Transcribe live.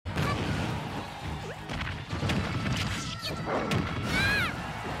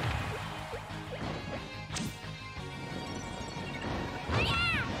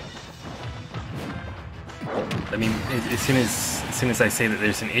I mean, as soon as I say that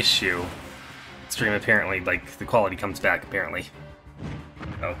there's an issue, stream apparently, like, the quality comes back, apparently.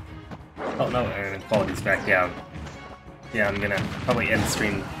 Oh. Oh no, and the quality's back down. Yeah, I'm gonna probably end the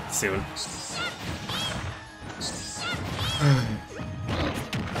stream soon.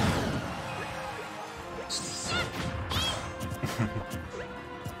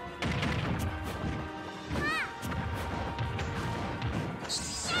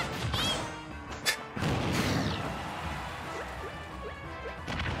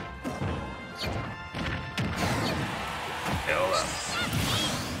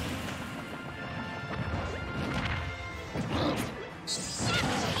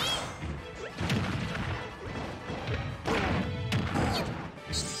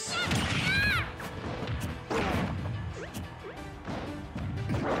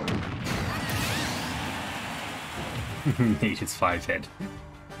 Nature's 5 hit.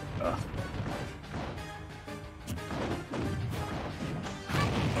 Ugh.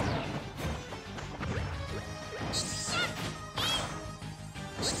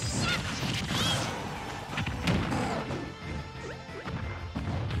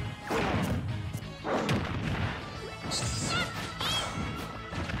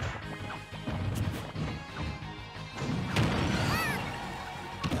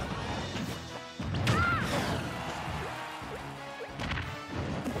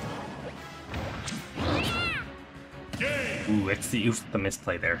 Ooh, it's the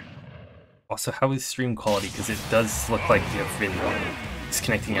misplay there. Also, how is stream quality? Because it does look like you've been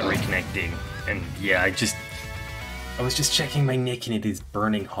disconnecting and reconnecting. And yeah, I was just checking my NIC and it is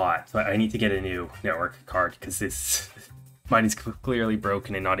burning hot. But I need to get a new network card because this mine is clearly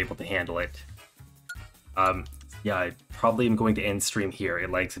broken and not able to handle it. Yeah, I probably am going to end stream here. It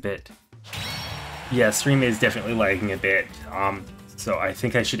lags a bit. Yeah, stream is definitely lagging a bit. So I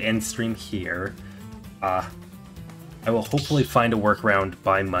think I should end stream here. I will hopefully find a workaround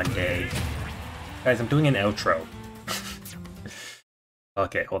by Monday. Guys, I'm doing an outro.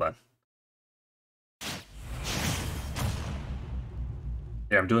 Okay, hold on.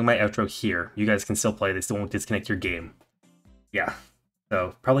 There, I'm doing my outro here. You guys can still play this, it won't disconnect your game. Yeah,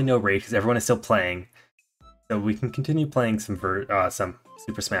 so probably no raid because everyone is still playing. So we can continue playing some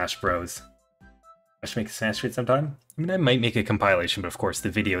Super Smash Bros. I should make a Smash raid sometime. I mean, I might make a compilation, but of course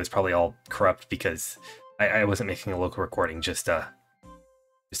the video is probably all corrupt because I wasn't making a local recording, just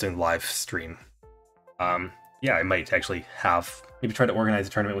doing live stream. Yeah, I might actually maybe try to organize a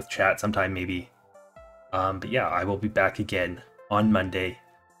tournament with chat sometime, maybe. But yeah, I will be back again on Monday.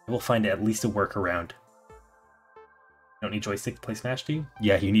 I will find at least a workaround. You don't need joystick to play Smash, do you?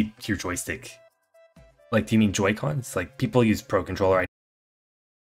 Yeah, you need your joystick. Like, do you mean Joy-Cons? Like, people use Pro Controller.